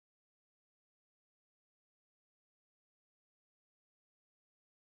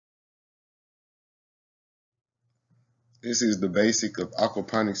This is the basic of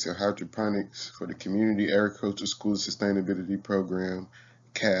aquaponics and hydroponics for the Community Agriculture School Sustainability Program,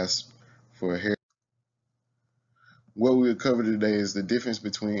 CASSP, for hair. What we'll cover today is the difference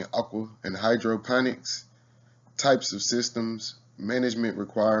between aqua and hydroponics, types of systems, management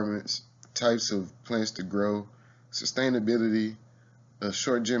requirements, types of plants to grow, sustainability, a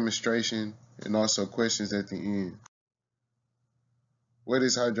short demonstration, and also questions at the end. What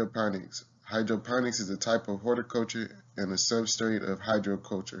is hydroponics? Hydroponics is a type of horticulture and a substrate of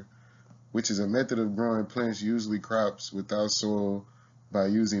hydroculture, which is a method of growing plants, usually crops, without soil by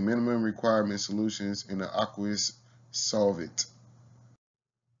using minimum requirement solutions in an aqueous solvent.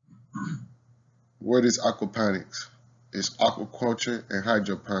 What is aquaponics? It's aquaculture and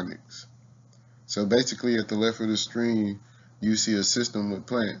hydroponics. So basically at the left of the screen, you see a system with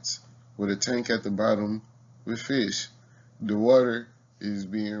plants with a tank at the bottom with fish. The water is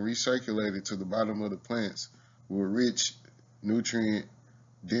being recirculated to the bottom of the plants with rich,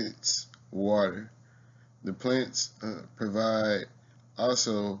 nutrient-dense water. The plants provide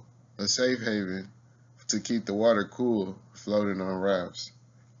also a safe haven to keep the water cool floating on rafts.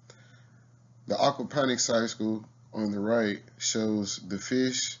 The aquaponics cycle on the right shows the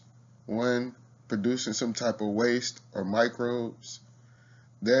fish, one, producing some type of waste or microbes.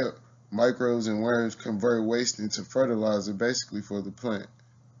 That microbes and worms convert waste into fertilizer basically for the plant.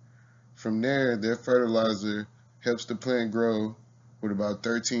 From there, their fertilizer helps the plant grow with about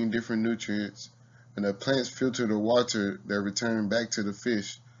 13 different nutrients, and the plants filter the water that return back to the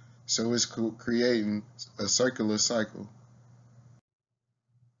fish, so it's creating a circular cycle.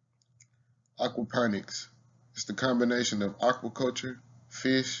 Aquaponics. It's the combination of aquaculture,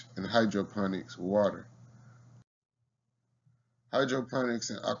 fish, and hydroponics, water. Hydroponics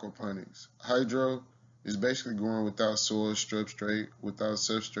and aquaponics. Hydro is basically growing without soil substrate, without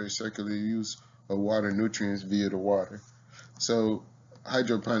substrate, circular use of water nutrients via the water. So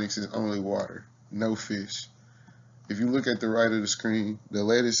hydroponics is only water, no fish. If you look at the right of the screen, the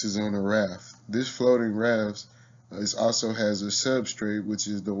lettuce is on a raft. This floating raft also has a substrate, which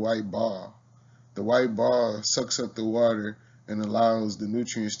is the white ball. The white ball sucks up the water and allows the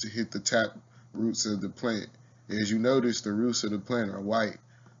nutrients to hit the tap roots of the plant. As you notice, the roots of the plant are white,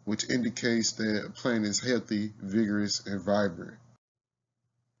 which indicates that a plant is healthy, vigorous, and vibrant.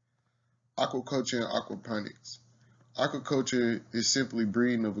 Aquaculture and aquaponics. Aquaculture is simply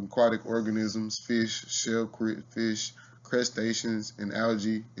breeding of aquatic organisms, fish, shellfish, crustaceans, and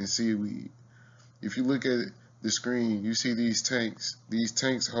algae and seaweed. If you look at the screen, you see these tanks. These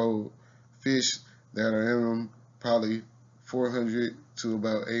tanks hold fish that are in them, probably 400 to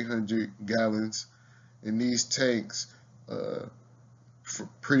about 800 gallons. And these tanks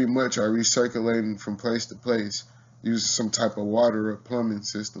pretty much are recirculating from place to place using some type of water or plumbing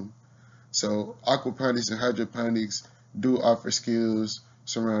system. So aquaponics and hydroponics do offer skills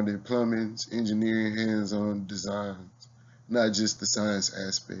surrounding plumbing, engineering, hands-on designs, not just the science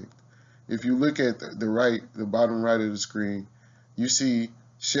aspect. If you look at the bottom right of the screen, you see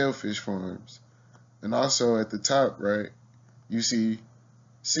shellfish farms. And also at the top right, you see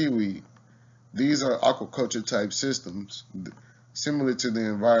seaweed. These are aquaculture type systems, similar to the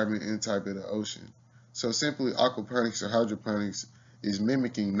environment and type of the ocean. So simply aquaponics or hydroponics is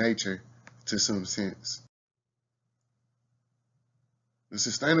mimicking nature to some sense. The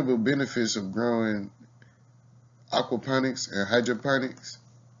sustainable benefits of growing aquaponics and hydroponics: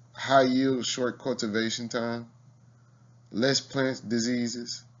 high yield, short cultivation time, less plant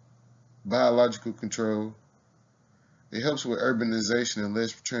diseases, biological control. It helps with urbanization and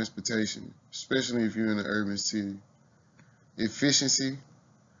less transportation, especially if you're in an urban city. Efficiency,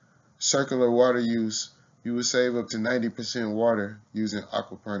 circular water use. You would save up to 90% water using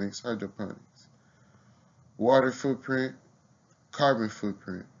aquaponics, hydroponics. Water footprint, carbon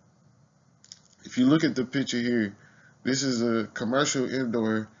footprint. If you look at the picture here, this is a commercial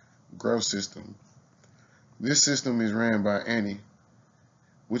indoor grow system. This system is ran by ANI,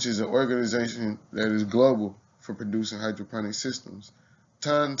 which is an organization that is global for producing hydroponic systems.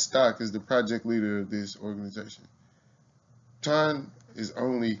 Ton Stock is the project leader of this organization. Ton is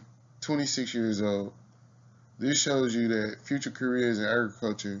only 26 years old. This shows you that future careers in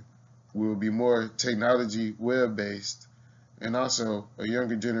agriculture will be more technology web-based, and also a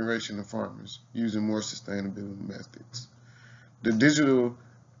younger generation of farmers using more sustainability methods. The digital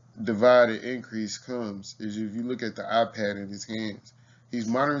divide and increase comes is if you look at the iPad in his hands. He's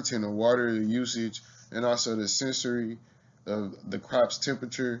monitoring the water usage and also the sensory of the crop's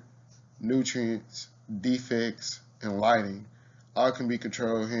temperature, nutrients, defects, and lighting. All can be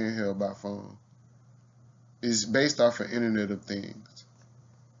controlled handheld by phone. It's based off of Internet of Things.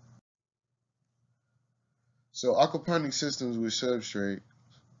 So aquaponic systems with substrate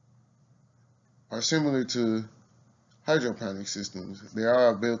are similar to hydroponic systems. They are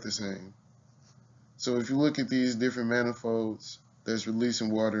all built the same. So if you look at these different manifolds that's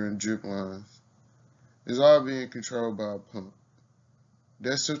releasing water in drip lines, it's all being controlled by a pump.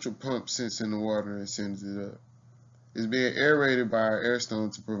 That central pump sends in the water and sends it up. It's being aerated by our air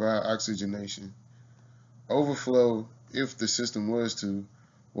stone to provide oxygenation. Overflow, if the system was to,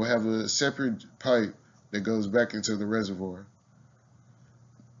 will have a separate pipe that goes back into the reservoir.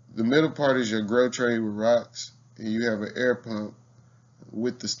 The middle part is your grow tray with rocks, and you have an air pump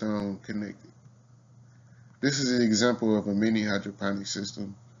with the stone connected. This is an example of a mini hydroponic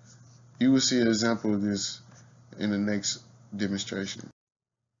system. You will see an example of this in the next demonstration.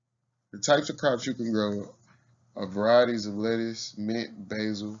 The types of crops you can grow are varieties of lettuce, mint,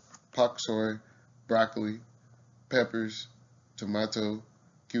 basil, pak choy, broccoli, peppers, tomato,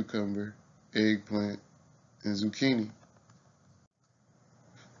 cucumber, eggplant, and zucchini.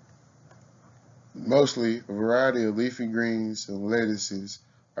 Mostly, a variety of leafy greens and lettuces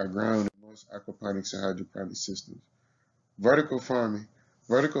are grown in most aquaponics and hydroponic systems. Vertical farming.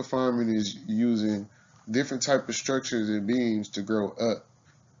 Vertical farming is using different type of structures and beams to grow up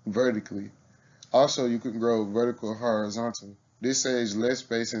vertically. Also, you can grow vertical horizontal. This saves less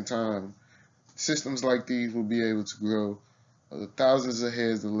space and time. Systems like these will be able to grow thousands of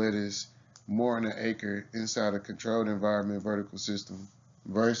heads of lettuce, more in an acre, inside a controlled environment vertical system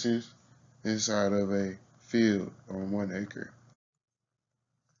versus inside of a field on 1 acre.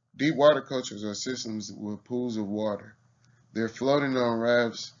 Deep water cultures are systems with pools of water. They're floating on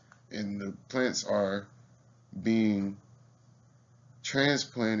rafts, and the plants are being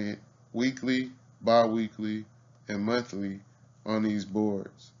transplanted weekly, bi-weekly, and monthly on these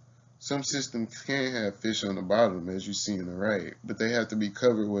boards. Some systems can have fish on the bottom, as you see in the right, but they have to be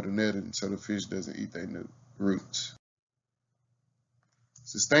covered with a netting so the fish doesn't eat their roots.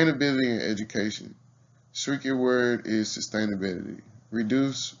 Sustainability and education. Streaky word is sustainability.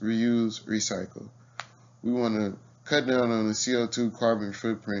 Reduce, reuse, recycle. We want to cut down on the CO2 carbon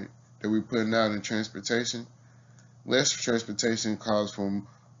footprint that we're putting out in transportation. Less transportation calls for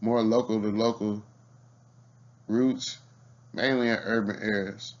more local to local routes, mainly in urban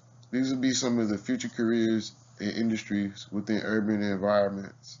areas. These will be some of the future careers and industries within urban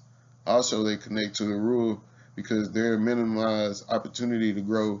environments. Also, they connect to the rural because they're minimized opportunity to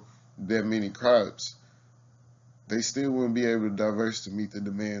grow that many crops. They still wouldn't be able to diverse to meet the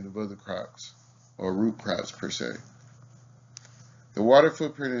demand of other crops or root crops per se. The water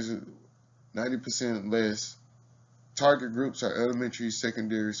footprint is 90% less. Target groups are elementary,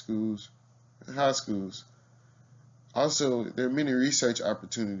 secondary schools, and high schools. Also, there are many research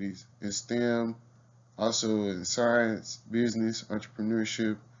opportunities in STEM, also in science, business,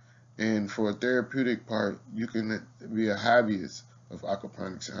 entrepreneurship, and for a therapeutic part, you can be a hobbyist of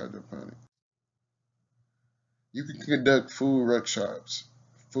aquaponics and hydroponics. You can conduct food workshops,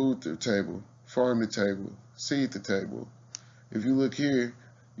 food to table, farm to table, seed to table. If you look here,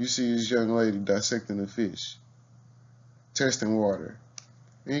 you see this young lady dissecting a fish, testing water.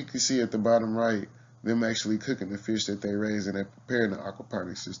 And you can see at the bottom right, them actually cooking the fish that they raise and they prepare in the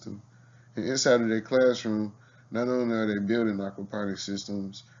aquaponics system. And inside of their classroom, not only are they building aquaponics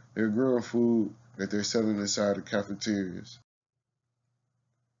systems, they're growing food that they're selling inside of cafeterias.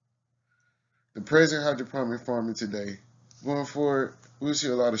 The present hydroponic farming today. Going forward, we'll see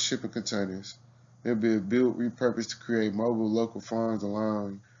a lot of shipping containers. They'll be built, repurposed to create mobile local farms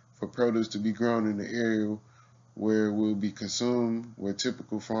allowing for produce to be grown in the area where it will be consumed, where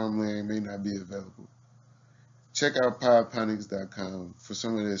typical farmland may not be available. Check out aquaponics.com for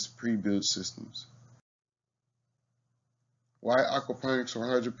some of these pre-built systems. Why aquaponics or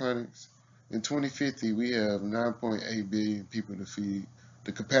hydroponics? In 2050, we have 9.8 billion people to feed.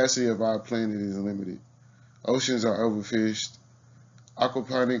 The capacity of our planet is limited. Oceans are overfished.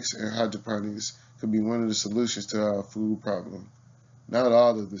 Aquaponics and hydroponics could be one of the solutions to our food problem. Not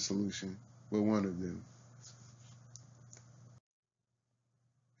all of the solution, but one of them.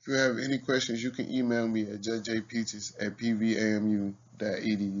 If you have any questions, you can email me at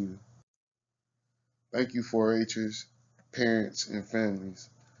jjpeaches@pvamu.edu. Thank you 4-Hers, parents, and families.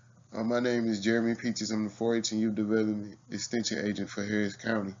 My name is Jeremy Peaches. I'm the 4-H and Youth Development Extension Agent for Harris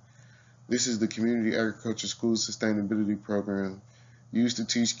County. This is the Community Agriculture School Sustainability Program used to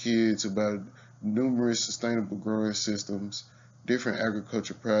teach kids about numerous sustainable growing systems, different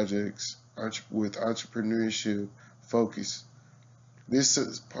agriculture projects with entrepreneurship focus.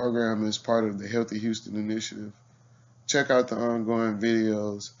 This program is part of the Healthy Houston Initiative. Check out the ongoing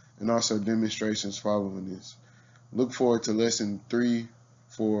videos and also demonstrations following this. Look forward to lesson 3,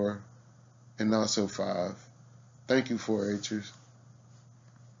 4, and also 5. Thank you, 4-Hers.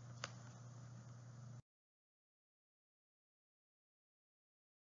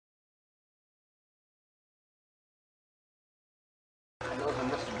 Those are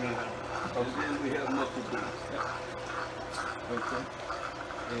mustard greens. Then we have mustard greens. Okay.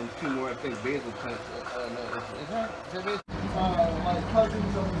 And two more, I think, basil plants. No, is that basil? My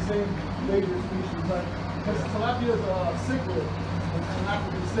cousins of the same native species, but because tilapia is a cichlid, an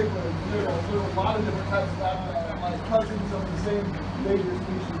African cichlid, there are a lot of different types of my cousins of the same native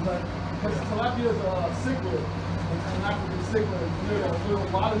species, but because tilapia is a cichlid, an African cichlid, there are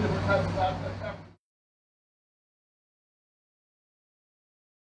a lot of different types of African.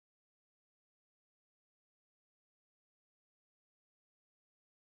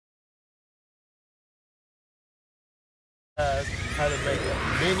 How to make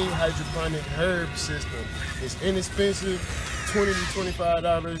a mini hydroponic herb system. It's inexpensive, $20 to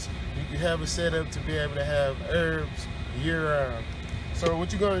 $25. You can have a setup to be able to have herbs year-round. So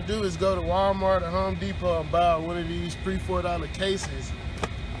what you're going to do is go to Walmart or Home Depot and buy one of these $3-4 cases.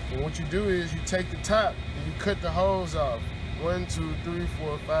 And what you do is you take the top and you cut the holes off. 1, 2, 3,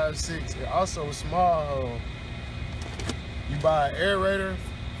 4, 5, 6, and also a small hole. You buy an aerator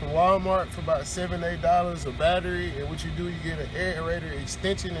from Walmart for about $7 to $8, a battery, and what you do, you get an aerator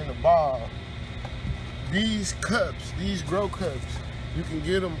extension in the ball. These cups, these grow cups, you can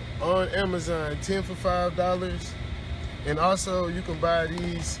get them on Amazon, 10 for $5, and also you can buy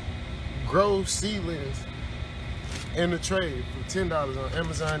these grow seedlings in a tray for $10 on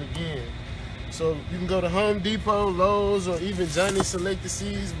Amazon again. So you can go to Home Depot, Lowe's, or even Johnny Selected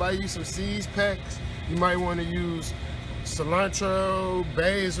Seeds, buy you some seeds packs. You might want to use cilantro,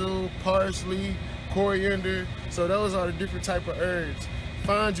 basil, parsley, coriander. So those are the different type of herbs.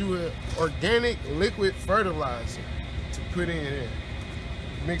 Find you an organic liquid fertilizer to put in there,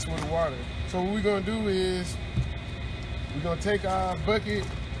 mix with water. So what we're gonna do is we're gonna take our bucket,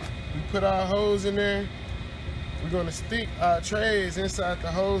 we put our hose in there, we're gonna stick our trays inside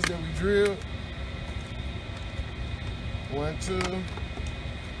the hose that we drilled. 1, 2,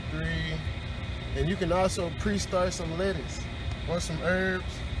 3. And you can also pre-start some lettuce or some herbs.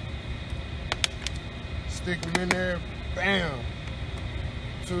 Stick them in there, bam.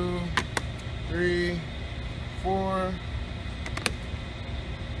 2, 3, 4,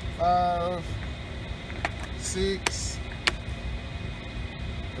 5, 6.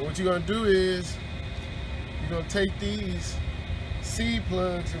 And what you're gonna do is you're gonna take these seed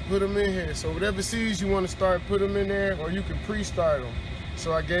plugs and put them in here. So whatever seeds you want to start, put them in there, or you can pre-start them.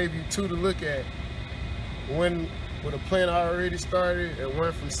 So I gave you 2 to look at. One with a plant already started and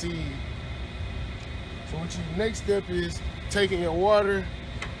one from seed. So what your next step is taking your water,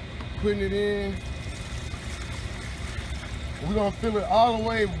 putting it in. We're gonna fill it all the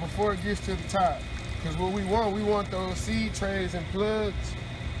way before it gets to the top. Because what we want those seed trays and plugs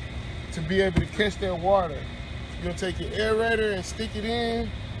to be able to catch that water. You're gonna take your aerator and stick it in.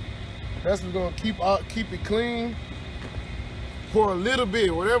 That's what's gonna keep it clean. Pour a little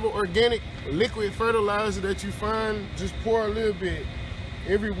bit, whatever organic liquid fertilizer that you find, just pour a little bit.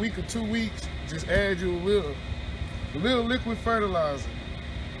 Every week or 2 weeks, just add you a little liquid fertilizer.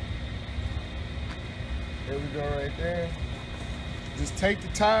 There we go right there. Just take the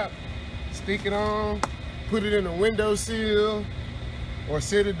top, stick it on, put it in a windowsill, or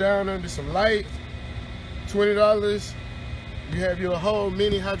sit it down under some light. $20. You have your whole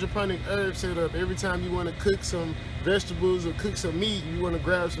mini hydroponic herb set up. Every time you want to cook some vegetables or cook some meat, you want to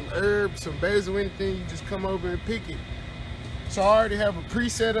grab some herbs, some basil, anything, you just come over and pick it. So I already have a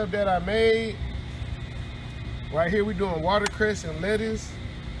pre-setup that I made. Right here we're doing watercress and lettuce.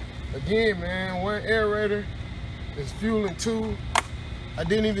 Again, man, 1 aerator is fueling 2. I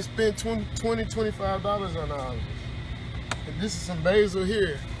didn't even spend $20, $25 on all of this. And this is some basil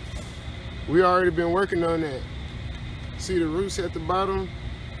here. We already been working on that. See the roots at the bottom?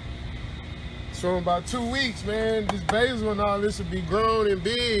 So in about 2 weeks, man, this basil and all this will be grown and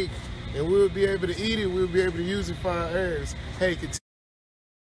big, and we'll be able to eat it. We'll be able to use it for our herbs. Hey,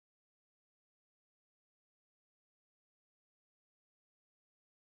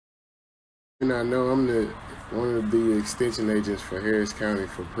 and I know I'm one of the extension agents for Harris County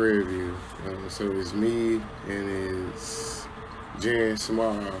for Prairie View. So it's me and it's Jan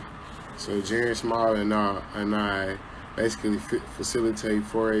Small. So Jan Small and I basically facilitate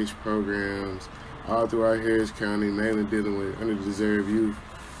 4-H programs all throughout Harris County, mainly dealing with underdeserved youth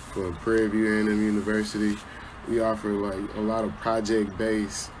for Prairie View A&M University. We offer like a lot of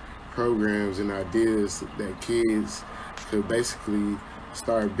project-based programs and ideas that kids could basically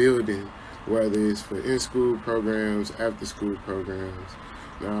start building, whether it's for in-school programs, after-school programs.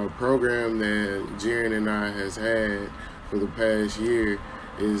 program that Jaren and I has had for the past year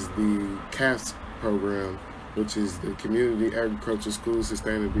is the CASSP program, which is the Community Agriculture School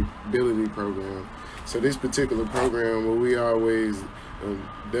Sustainability Program. So this particular program, what we always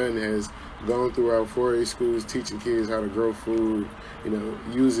done has gone through our 4-H schools, teaching kids how to grow food,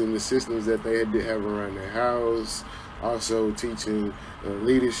 using the systems that they had to have around their house, also teaching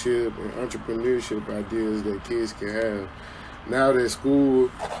leadership and entrepreneurship ideas that kids can have. Now that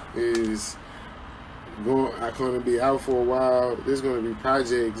school is going to be out for a while, there's going to be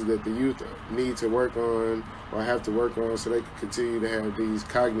projects that the youth need to work on or have to work on so they can continue to have these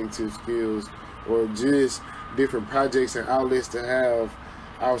cognitive skills, or just different projects and outlets to have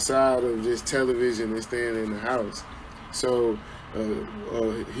outside of just television and staying in the house. So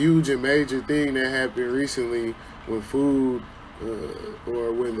a huge and major thing that happened recently with food,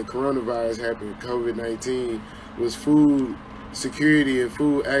 or when the coronavirus happened, COVID-19, was food security and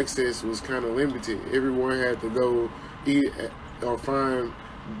food access was kind of limited. Everyone had to go eat or find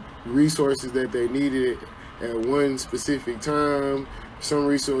resources that they needed at one specific time. Some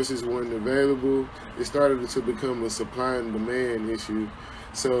resources weren't available. It started to become a supply and demand issue.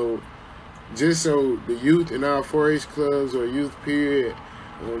 So just so the youth in our 4-H clubs or youth period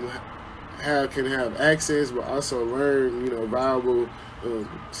can have access, but also learn, valuable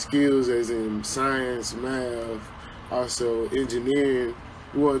skills as in science, math, also engineering.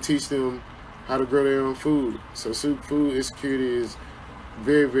 We want to teach them how to grow their own food. So food insecurity is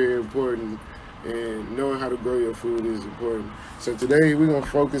very, very important, and knowing how to grow your food is important. So today we're going to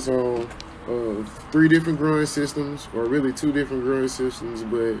focus on 3 different growing systems, or really 2 different growing systems,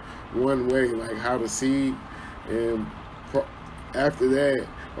 but one way, like how to seed. And after that,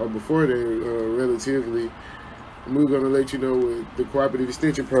 or before that, relatively, we're going to let you know what the Cooperative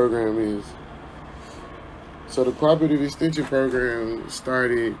Extension Program is. So the Cooperative Extension Program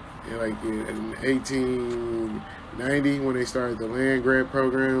started in 1890 when they started the land grant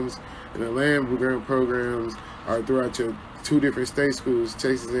programs. And the land grant programs are throughout your 2 different state schools,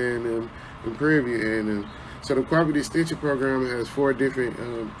 Texas A&M and Prairie View A&M. So the Cooperative Extension Program has 4 different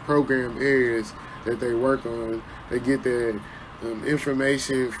program areas that they work on. They get their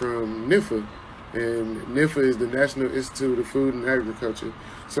information from NIFA, and NIFA is the National Institute of Food and Agriculture.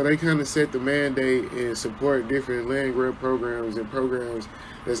 So they kind of set the mandate and support different land grant programs and programs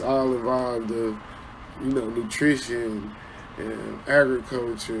that's all involved of, nutrition and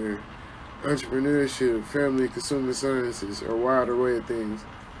agriculture, entrepreneurship, family consumer sciences, or wide array of things.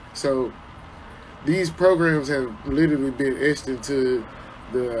 So these programs have literally been etched into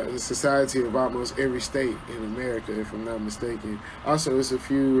the society of almost every state in America, if I'm not mistaken. Also, it's a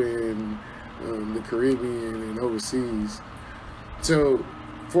few in the Caribbean and overseas. So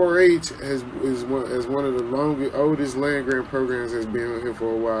 4-H is one of the oldest land grant programs that's been here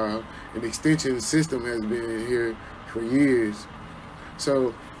for a while, and the extension system has been here for years.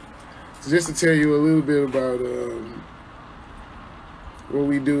 So just to tell you a little bit about what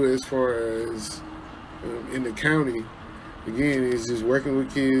we do as far as in the county, again, it's just working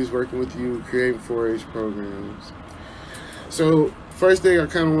with kids, working with you, creating 4-H programs. So first thing I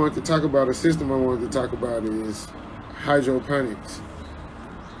kind of wanted to talk about, a system I wanted to talk about, is hydroponics.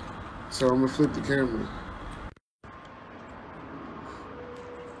 So I'm gonna flip the camera.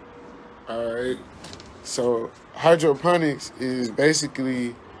 All right. So hydroponics is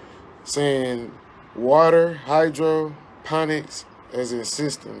basically saying water, hydroponics, as in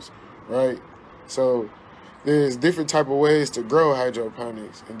systems, right? So there's different type of ways to grow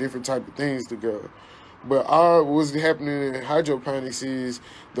hydroponics and different type of things to grow. But all what's happening in hydroponics is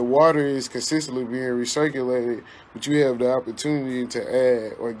the water is consistently being recirculated, but you have the opportunity to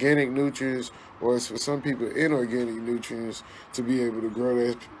add organic nutrients, or for some people, inorganic nutrients, to be able to grow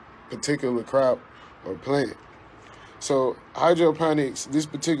that particular crop or plant. So hydroponics, this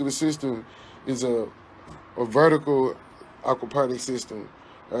particular system, is a vertical aquaponics system,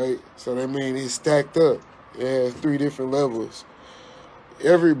 right? So that means it's stacked up. It has 3 different levels.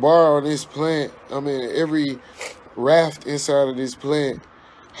 Every bar on this plant, every raft inside of this plant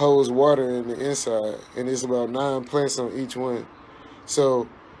holds water in the inside, and it's about 9 plants on each one. So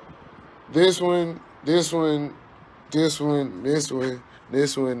this one, this one, this one, this one,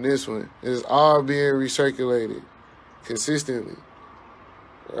 this one, this one is all being recirculated consistently,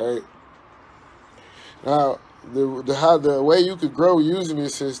 right? Now, the way you could grow using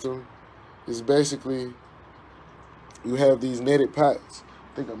this system is basically you have these netted pots.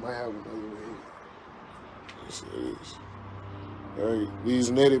 I think I might have another way. This is, right, these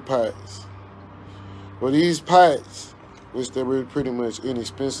netted pots. Well, these pots, which they were pretty much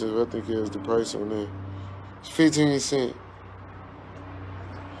inexpensive, I think it was the price on there. It's 15 cents.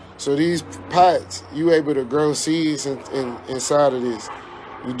 So these pots, you able to grow seeds inside of this.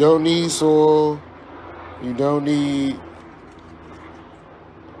 You don't need soil. You don't need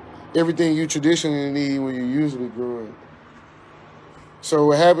everything you traditionally need when you're usually growing. So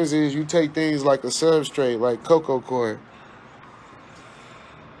what happens is you take things like a substrate, like cocoa coir.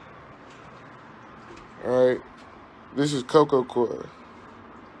 All right, this is cocoa coir.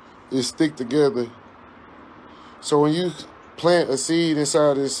 It stick together. So when you plant a seed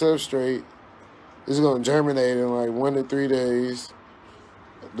inside this substrate, it's gonna germinate in like 1 to 3 days,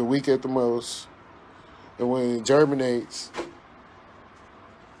 the week at the most. And when it germinates,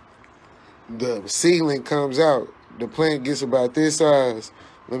 the seedling comes out. The plant gets about this size.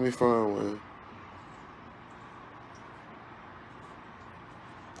 Let me find one.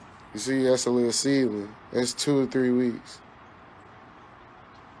 You see, that's a little seedling. That's 2 or 3 weeks.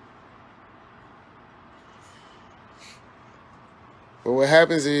 But what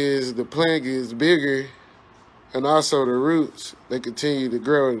happens is the plant gets bigger, and also the roots, they continue to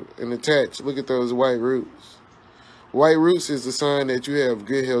grow and attach. Look at those white roots. White roots is a sign that you have a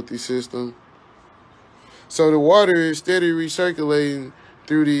good, healthy system. So the water is steady recirculating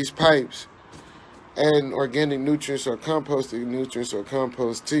through these pipes, adding organic nutrients or composting nutrients or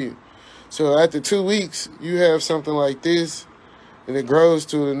compost to you. So after 2 weeks, you have something like this, and it grows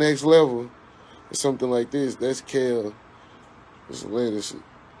to the next level. It's something like this. That's kale. It's lettuce.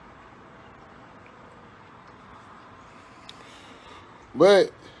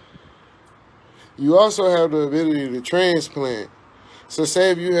 But you also have the ability to transplant. So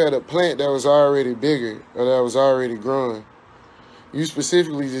say if you had a plant that was already bigger or that was already growing, you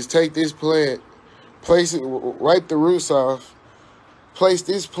specifically just take this plant, place it, wipe the roots off, place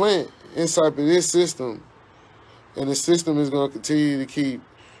this plant inside of this system, and the system is going to continue to keep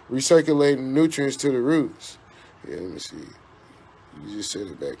recirculating nutrients to the roots. Yeah, let me see. You just set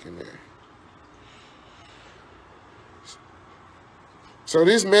it back in there. So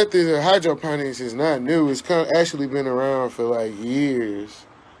this method of hydroponics is not new. It's actually been around for like years.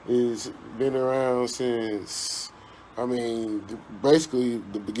 It's been around since, I mean, basically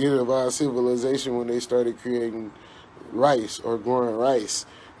the beginning of our civilization when they started creating rice or growing rice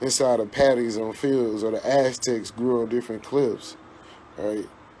inside of paddies on fields, or the Aztecs grew on different cliffs, right?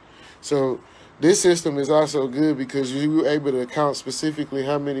 So this system is also good because you're able to count specifically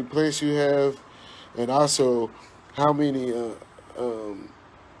how many plants you have, and also how many,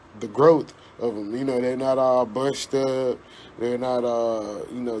 the growth of them. You know, they're not all bunched up. They're not,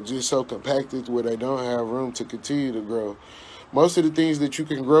 just so compacted where they don't have room to continue to grow. Most of the things that you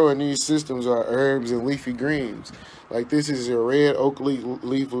can grow in these systems are herbs and leafy greens. Like this is a red oak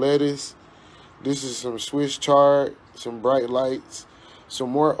leaf lettuce. This is some Swiss chard, some bright lights, some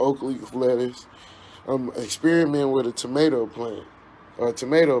more oak leaf lettuce. Experiment with a tomato plant, or a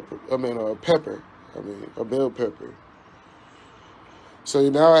pepper, a bell pepper. So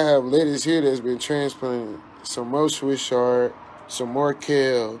now I have lettuce here that's been transplanted, some more Swiss chard, some more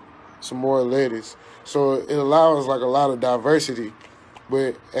kale, some more lettuce. So it allows like a lot of diversity.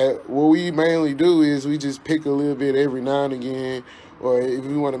 But what we mainly do is we just pick a little bit every now and again, or if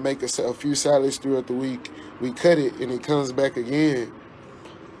we want to make a few salads throughout the week, we cut it and it comes back again.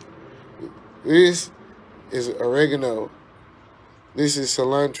 This is oregano. This is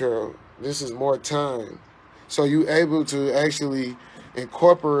cilantro. This is more thyme. So you're able to actually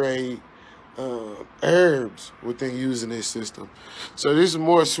incorporate herbs within using this system. So this is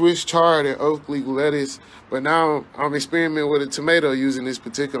more Swiss chard and oak leaf lettuce, but now I'm experimenting with a tomato using this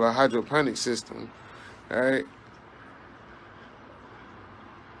particular hydroponic system. All right.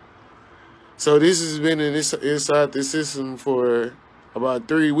 So this has been inside the system for about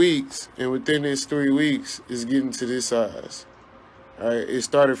 3 weeks, and within this 3 weeks, it's getting to this size. All right, it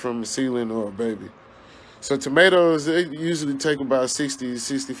started from a seedling or a baby. So tomatoes, they usually take about 60 to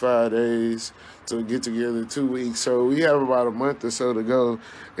 65 days to get together, 2 weeks. So we have about a month or so to go,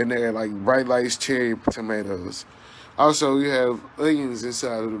 and they're like bright lights cherry tomatoes. Also, we have onions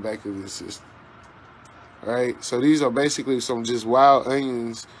inside of the back of this system. All right, so these are basically some just wild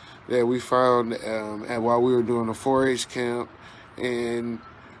onions that we found while we were doing a 4-H camp, and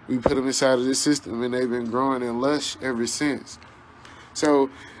we put them inside of this system, and they've been growing in lush ever since. So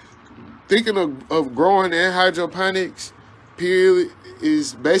thinking of growing in hydroponics, period,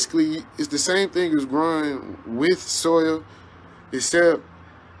 is basically, it's the same thing as growing with soil, except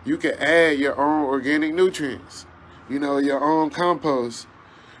you can add your own organic nutrients, you know, your own compost.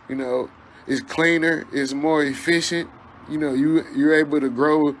 You know, it's cleaner, it's more efficient. You know, you're able to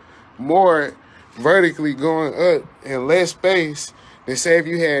grow more vertically going up in less space than say if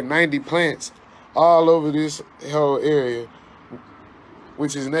you had 90 plants all over this whole area.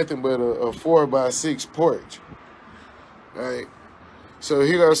 which is nothing but a 4x6 porch. Right. So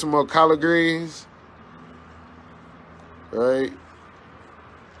here are some more collard greens. Right.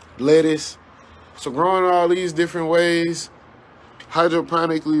 Lettuce. So growing all these different ways,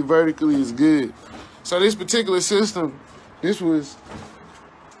 hydroponically, vertically is good. So this particular system, this was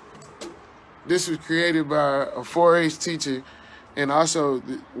created by a 4-H teacher, and also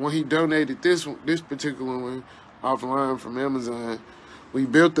when he donated this particular one offline from Amazon, we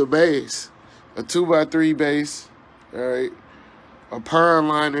built a base, a 2x3 base, all right, a pond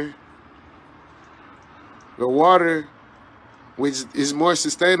liner, the water, which is more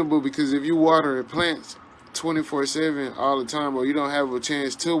sustainable because if you water plants 24/7 all the time, or you don't have a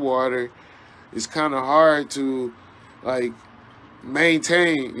chance to water, it's kind of hard to like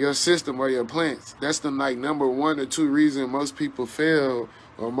maintain your system or your plants. That's the like number 1 or 2 reason most people fail,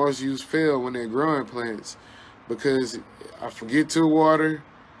 or most youths fail when they're growing plants, because I forget to water,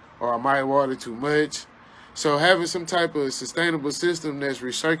 or I might water too much. So having some type of sustainable system that's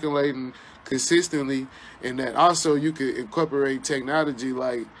recirculating consistently, and that also you could incorporate technology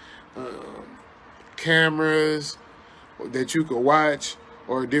like cameras that you could watch,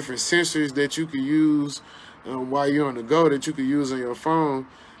 or different sensors that you could use while you're on the go, that you could use on your phone,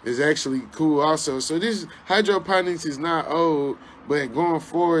 is actually cool also. So this hydroponics is not old, but going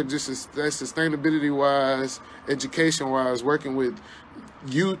forward, just that sustainability wise, education wise, working with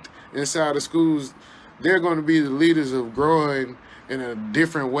youth inside of schools, they're going to be the leaders of growing in a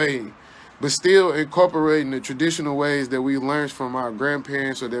different way, but still incorporating the traditional ways that we learned from our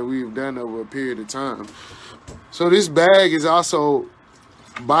grandparents or that we've done over a period of time. So this bag is also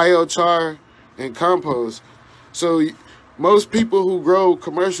biochar and compost. So most people who grow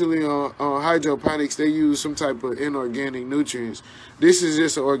commercially on hydroponics, they use some type of inorganic nutrients. This is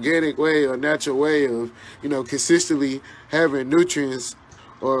just an organic way, a natural way of, consistently having nutrients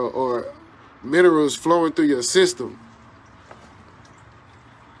or minerals flowing through your system.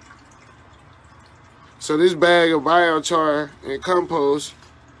 So this bag of biochar and compost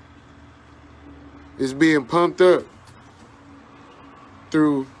is being pumped up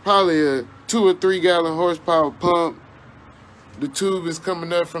through probably a 2 or 3 gallon horsepower pump. The tube is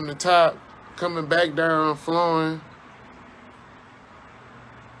coming up from the top, coming back down, flowing.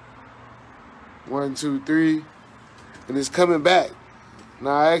 1, 2, 3, and it's coming back.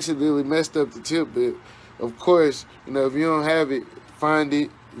 Now I accidentally messed up the tip, but of course, if you don't have it, find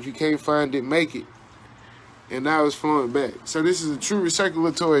it. If you can't find it, make it. And now it's flowing back. So this is a true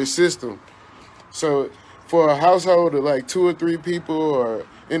recirculatory system. So for a household of like 2 or 3 people, or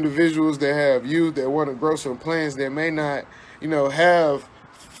individuals that have youth that want to grow some plants that may not, have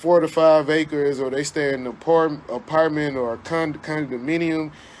 4 to 5 acres, or they stay in an apartment or a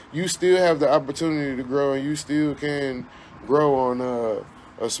condominium, you still have the opportunity to grow, and you still can grow on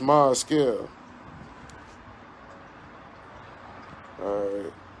a small scale. All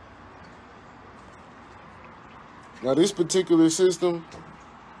right. Now this particular system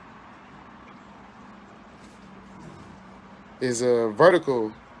is a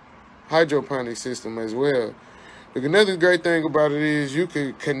vertical hydroponic system as well. But another great thing about it is you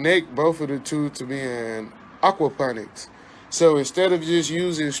can connect both of the two to being aquaponics. So instead of just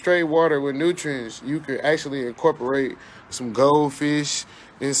using straight water with nutrients, you could actually incorporate some goldfish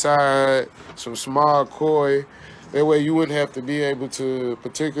inside, some small koi. That way you wouldn't have to be able to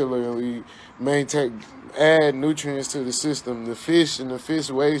particularly add nutrients to the system. The fish and the fish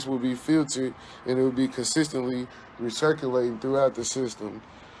waste will be filtered, and it will be consistently recirculating throughout the system.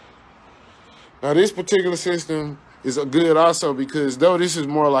 Now this particular system is good also because though this is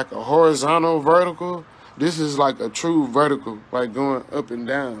more like a horizontal vertical, this is like a true vertical, like going up and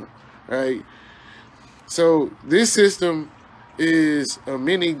down, right? So this system is a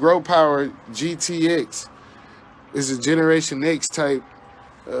mini Grow Power GTX. It's a Generation X type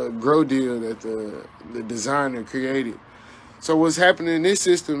grow deal that the designer created. So what's happening in this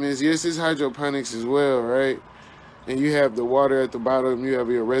system is, yes, it's hydroponics as well, right? And you have the water at the bottom, you have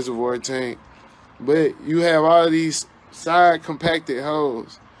your reservoir tank, but you have all these side compacted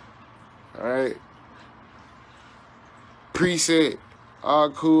holes, all right? Preset,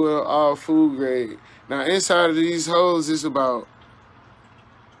 all cool, all food grade. Now inside of these holes is about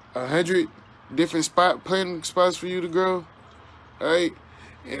 100 different planting spots for you to grow, right?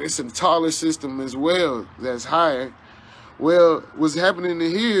 And it's a taller system as well that's higher. Well, what's happening in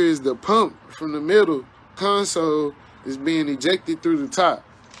here is the pump from the middle console is being ejected through the top.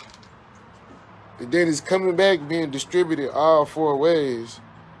 And then it's coming back, being distributed all 4 ways,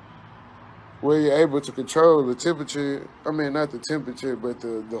 where you're able to control the temperature. I mean, not the temperature, but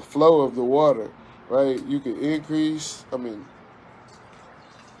the flow of the water, right? You can increase,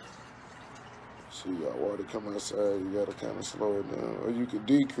 So you got water come outside, you gotta kind of slow it down. Or you could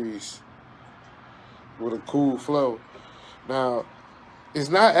decrease with a cool flow. Now, it's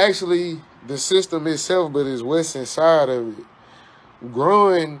not actually the system itself, but it's what's inside of it.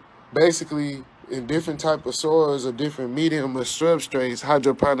 Growing basically in different type of soils or different medium or substrates,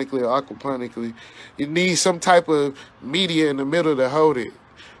 hydroponically or aquaponically, you need some type of media in the middle to hold it.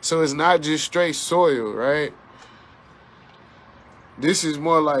 So it's not just straight soil, right? This is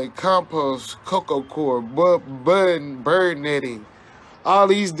more like compost, cocoa core, bird netting, all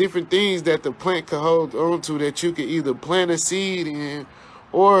these different things that the plant can hold on to that you can either plant a seed in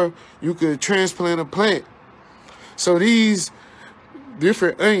or you could transplant a plant. So these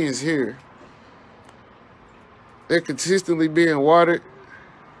different onions here, they're consistently being watered.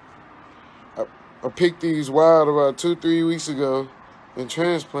 I picked these wild about 2-3 weeks ago and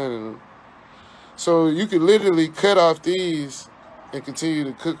transplanted them. So you could literally cut off these and continue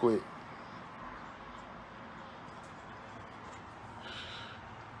to cook with.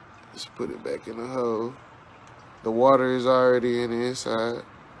 Let's put it back in the hole. The water is already in the inside.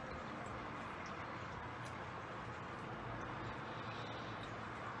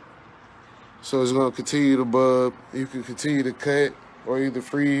 So it's gonna continue to bub. You can continue to cut or either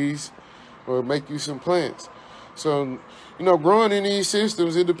freeze or make you some plants. So, you know, growing in these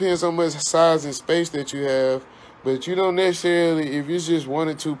systems, it depends on how much size and space that you have. But you don't necessarily, if it's just 1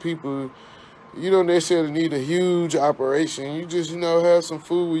 or 2 people, you don't necessarily need a huge operation. You just, you know, have some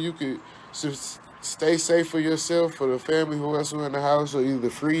food where you could stay safe for yourself, for the family who else are in the house, or either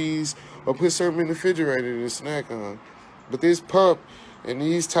freeze or put something in the refrigerator to snack on. But this pump and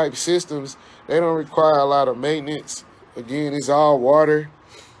these type systems, they don't require a lot of maintenance. Again, it's all water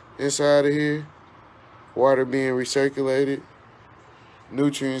inside of here. Water being recirculated,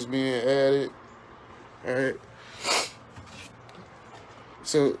 nutrients being added. All right.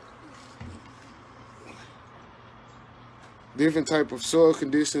 So different type of soil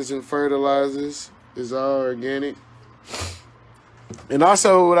conditions and fertilizers is all organic. And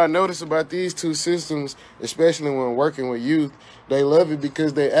also what I noticed about these two systems, especially when working with youth, they love it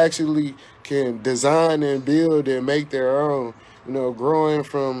because they actually can design and build and make their own. You know, growing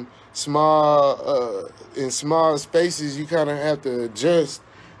from small, in small spaces, you kind of have to adjust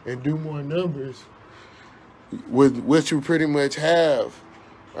and do more numbers with what you pretty much have.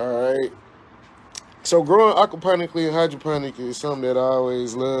 All right. So growing aquaponically and hydroponically is something that I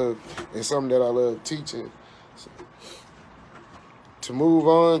always love and something that I love teaching. So, to move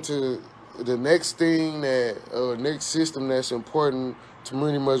on to the next thing next system that's important to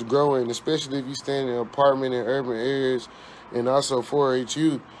pretty much growing, especially if you stay in an apartment in urban areas and also 4-H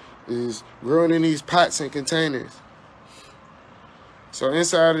youth, is growing in these pots and containers. So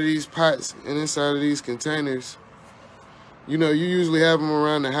inside of these pots and inside of these containers, you know, you usually have them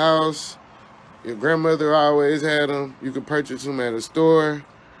around the house. Your grandmother always had them. You could purchase them at a store.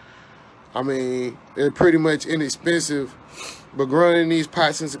 I mean, they're pretty much inexpensive. But growing in these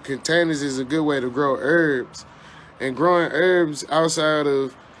pots and containers is a good way to grow herbs. And growing herbs outside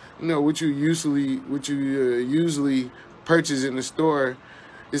of, you know, what you usually purchase in the store,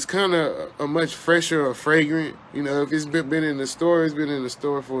 it's kind of a much fresher or fragrant. You know, if it's been in the store, it's been in the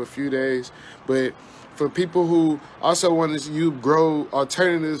store for a few days. But for people who also want to grow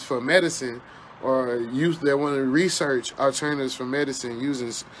alternatives for medicine, or youth that want to research alternatives for medicine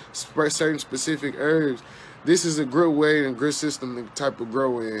using certain specific herbs, this is a good way and good system to type of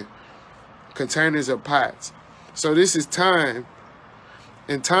grow in containers or pots. So this is thyme.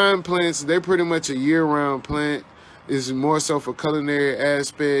 And thyme plants, they're pretty much a year-round plant. It's more so for culinary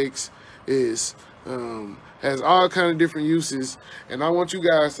aspects. It's has all kind of different uses. And I want you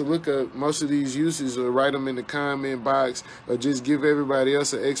guys to look up most of these uses or write them in the comment box or just give everybody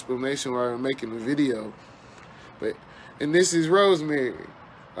else an explanation while I'm making the video. And this is rosemary.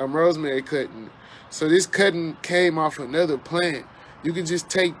 I'm rosemary cutting. So this cutting came off another plant. You can just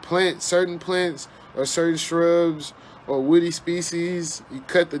take certain plants or certain shrubs or woody species. You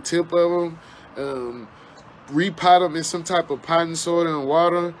cut the tip of them, repot them in some type of potting soil and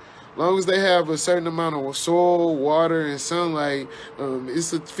water. As long as they have a certain amount of soil, water, and sunlight,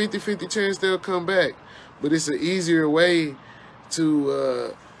 it's a 50-50 chance they'll come back. But it's an easier way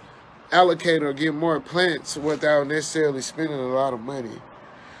to allocate or get more plants without necessarily spending a lot of money.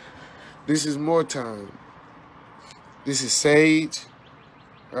 This is more thyme. This is sage,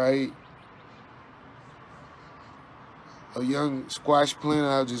 right? A young squash plant,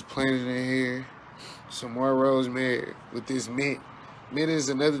 I'll just plant it in here. Some more rosemary with this mint. Mint is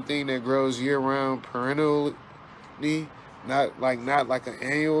another thing that grows year-round perennially, not like an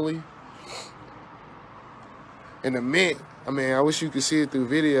annually. And the mint, I mean, I wish you could see it through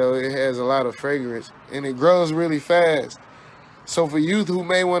video. It has a lot of fragrance, and it grows really fast. So for youth who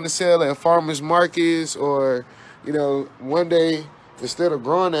may want to sell at farmers markets, or, you know, one day, instead of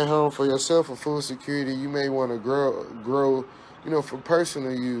growing at home for yourself for food security, you may want to grow, you know, for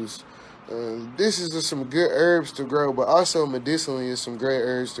personal use. This is just some good herbs to grow, but also medicinally is some great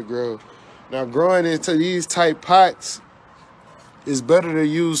herbs to grow. Now, growing into these type pots, it's better to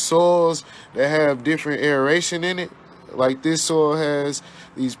use soils that have different aeration in it. Like this soil has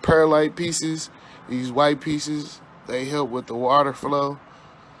these perlite pieces, these white pieces. They help with the water flow,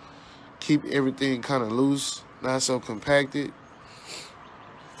 keep everything kind of loose, not so compacted.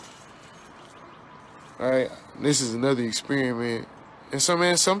 All right, this is another experiment. And so,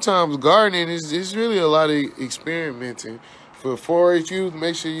 man, sometimes gardening is really a lot of experimenting. For 4-H youth,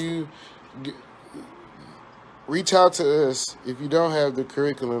 make sure you reach out to us if you don't have the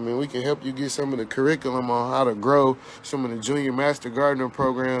curriculum, and we can help you get some of the curriculum on how to grow, some of the junior master gardener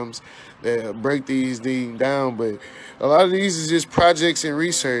programs that break these things down. But a lot of these is just projects and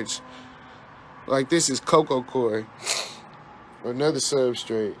research. Like this is cocoa coir, another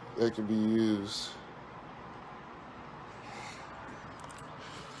substrate that can be used.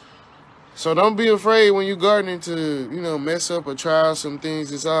 So don't be afraid when you gardening to, you know, mess up or try out some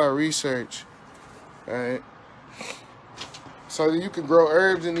things. It's all research, all right? So that you can grow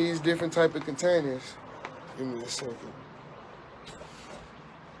herbs in these different type of containers. Give me a second.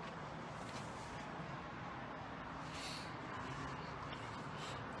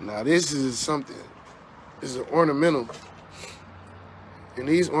 Now this is something, this is an ornamental. And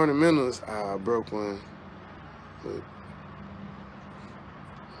these ornamentals, I broke one. But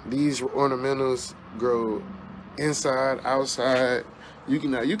these ornamentals grow inside, outside. You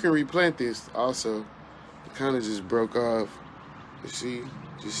can replant this also. It kind of just broke off. You see,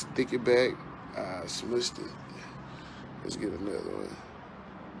 just stick it back. I smushed it. Let's get another one.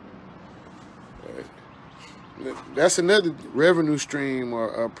 All right. That's another revenue stream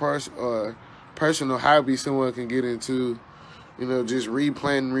or personal hobby someone can get into. You know, just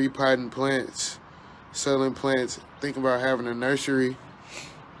replanting, repotting plants, selling plants. Think about having a nursery.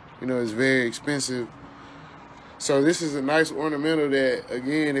 You know, it's very expensive. So this is a nice ornamental that,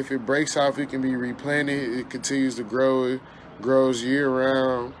 again, if it breaks off, it can be replanted. It continues to grow. It grows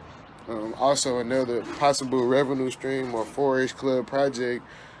year-round. Also, another possible revenue stream or 4-H club project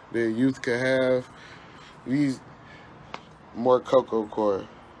that youth could have. These more cocoa coir.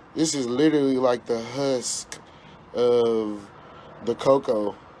 This is literally like the husk of the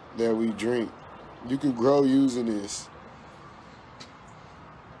cocoa that we drink. You can grow using this.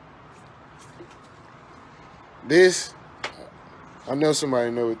 This, I know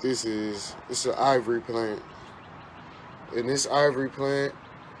somebody know what this is. It's an ivory plant. And this ivory plant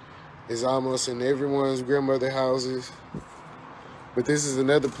is almost in everyone's grandmother houses. But this is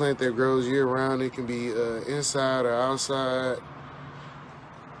another plant that grows year round. It can be inside or outside.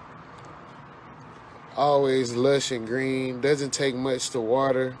 Always lush and green. Doesn't take much to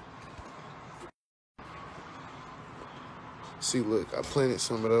water. See, look, I planted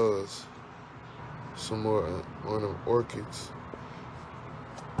some of those. Some more orchids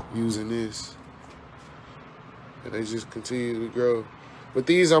using this, and they just continue to grow. But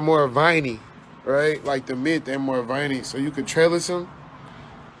these are more viney, right? Like the mint, they're more viney. So you can trellis them,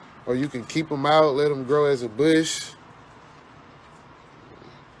 or you can keep them out, let them grow as a bush.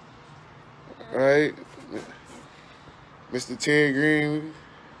 All right, Mr. Terry Green.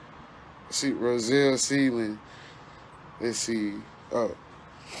 See, Roselle seedling. Let's see. Oh,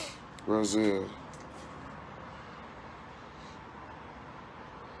 Roselle.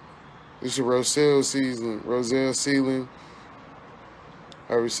 This is a Roselle seedling.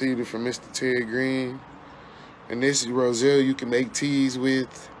 I received it from Mr. Terry Green. And this is Roselle you can make teas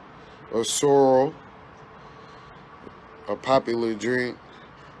with, or sorrel, a popular drink.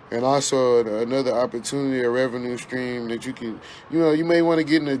 And also another opportunity, a revenue stream that you can, you know, you may want to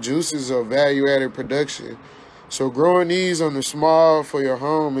get into juices or value-added production. So growing these on the small for your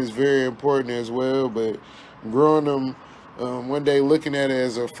home is very important as well, but growing them one day, looking at it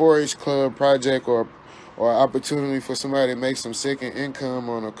as a 4-H club project or opportunity for somebody to make some second income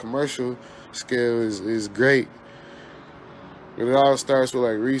on a commercial scale is great. But it all starts with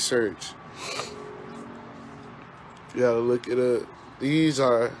like research. You gotta look it up. These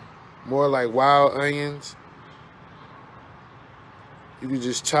are more like wild onions. You can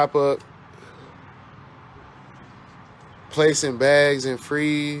just chop up, place in bags and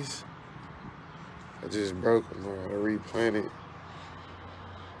freeze. I just broke them, I gotta replant it.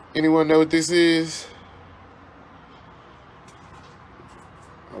 Anyone know what this is?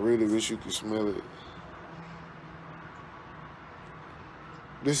 I really wish you could smell it.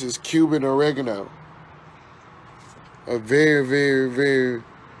 This is Cuban oregano. A very, very, very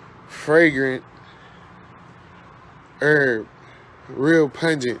fragrant herb. Real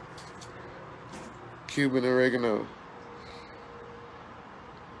pungent Cuban oregano.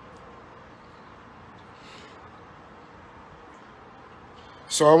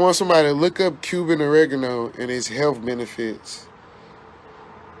 So I want somebody to look up Cuban oregano and its health benefits.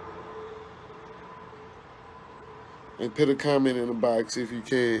 And put a comment in the box if you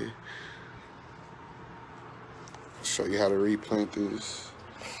can. I'll show you how to replant this.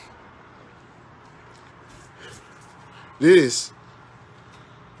 This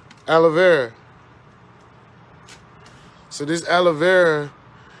aloe vera. So this aloe vera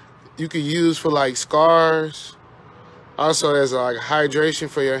you can use for like scars. Also as like hydration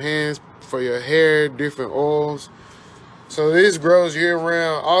for your hands, for your hair, different oils. So this grows year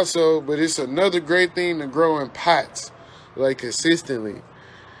round also, but it's another great thing to grow in pots, like consistently.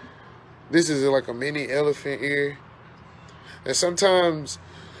 This is like a mini elephant ear. And sometimes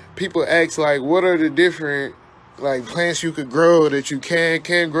people ask like, what are the different like plants you could grow that you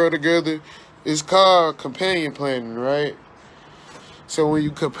can grow together? It's called companion planting, right? So when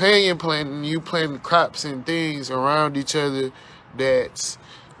you companion planting, you plant crops and things around each other that's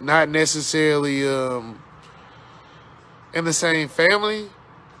not necessarily in the same family,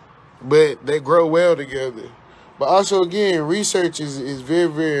 but they grow well together. But also, again, research is very,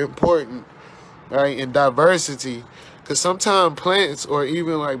 very important, right? And diversity, because sometimes plants, or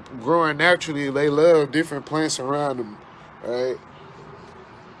even like growing naturally, they love different plants around them, right?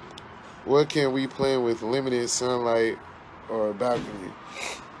 What can we plant with limited sunlight or a balcony?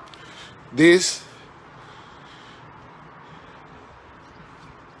 This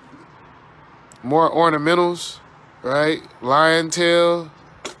more ornamentals, right? Lion tail.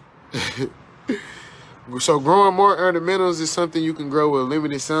 So growing more ornamentals is something you can grow with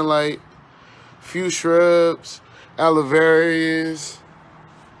limited sunlight. Few shrubs, aloe veras.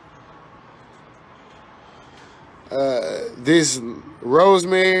 This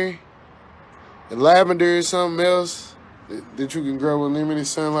rosemary, and lavender is something else that you can grow with limited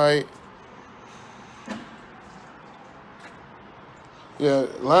sunlight. Yeah,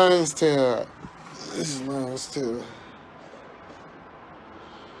 lion's tail. This is lion's tail.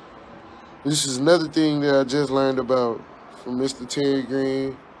 This is another thing that I just learned about from Mr. Terry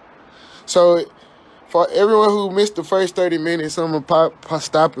Green. So, for everyone who missed the first 30 minutes, I'm going to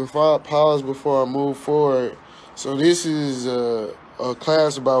stop and pause before I move forward. So this is a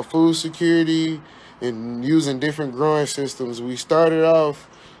class about food security and using different growing systems. We started off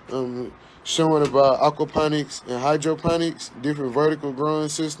showing about aquaponics and hydroponics, different vertical growing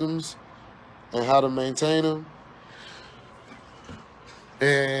systems, and how to maintain them.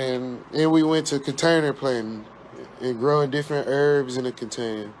 And then we went to container planting and growing different herbs in a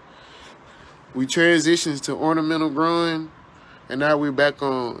container. We transitioned to ornamental growing, and now we're back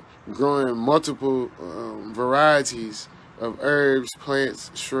on growing multiple varieties of herbs,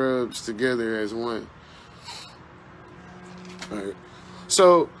 plants, shrubs together as one. All right.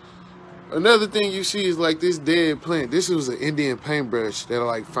 So another thing you see is like this dead plant. This was an Indian paintbrush that I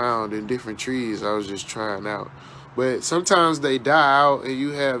like found in different trees I was just trying out. But sometimes they die out and you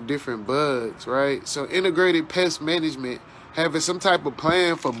have different bugs, right? So integrated pest management, having some type of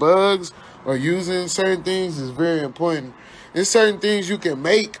plan for bugs or using certain things is very important. There's certain things you can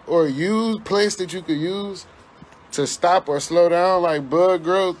make or use, plants that you could use to stop or slow down like bug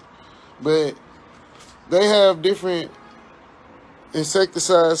growth, but they have different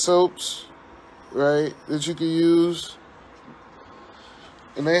insecticide soaps, right, that you can use,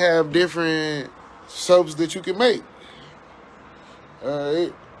 and they have different soaps that you can make. All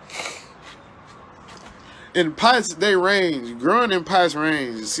right. In pots, they range. Growing in pots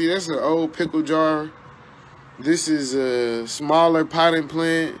range. See, that's an old pickle jar. This is a smaller potting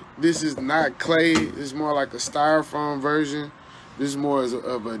plant. This is not clay. It's more like a styrofoam version. This is more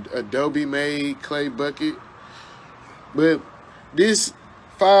of an Adobe-made clay bucket. But this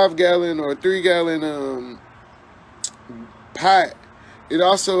 5-gallon or 3-gallon pot, it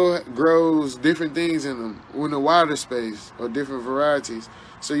also grows different things in them in the water space or different varieties.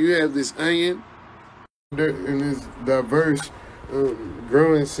 So you have this onion and this diverse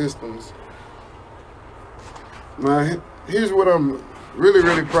growing systems. Now, here's what I'm really,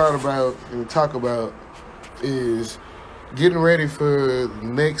 really proud about and talk about is getting ready for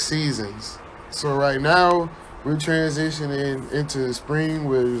next seasons. So right now, we're transitioning into spring,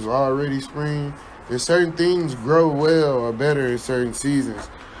 where it's already spring, and certain things grow well or better in certain seasons.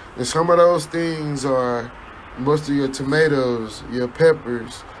 And some of those things are most of your tomatoes, your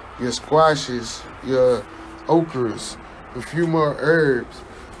peppers, your squashes, your okras, a few more herbs.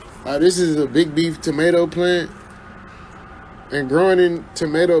 This is a big beef tomato plant. And growing in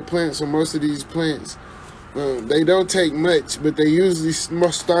tomato plants, or most of these plants, they don't take much, but they usually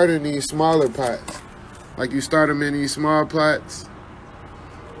start in these smaller pots. Like you start them in these small pots.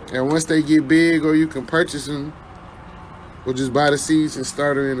 And once they get big, or you can purchase them, or just buy the seeds and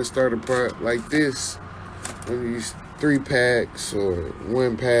start them in a starter pot like this. When these 3-packs or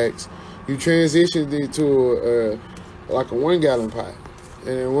 1-packs, you transition it to like a 1-gallon pot. And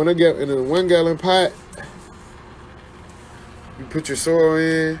in a 1-gallon pot, you put your soil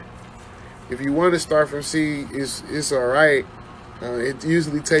in. If you want to start from seed, it's all right. It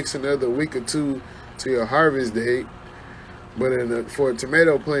usually takes another week or two to your harvest date. But for a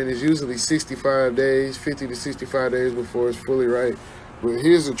tomato plant, it's usually 65 days, 50 to 65 days before it's fully ripe. But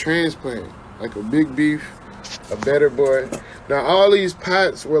here's a transplant, like a big beef, a better boy. Now, all these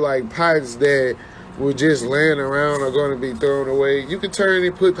pots were like pots that were just laying around or going to be thrown away. You can turn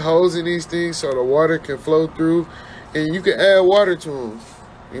and put holes in these things so the water can flow through, and you can add water to them,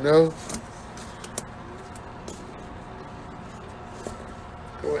 you know?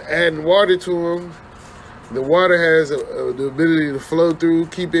 Adding water to them, the water has the ability to flow through,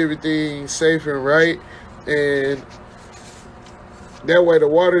 keep everything safe and right, and that way the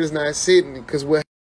water is not sitting, because what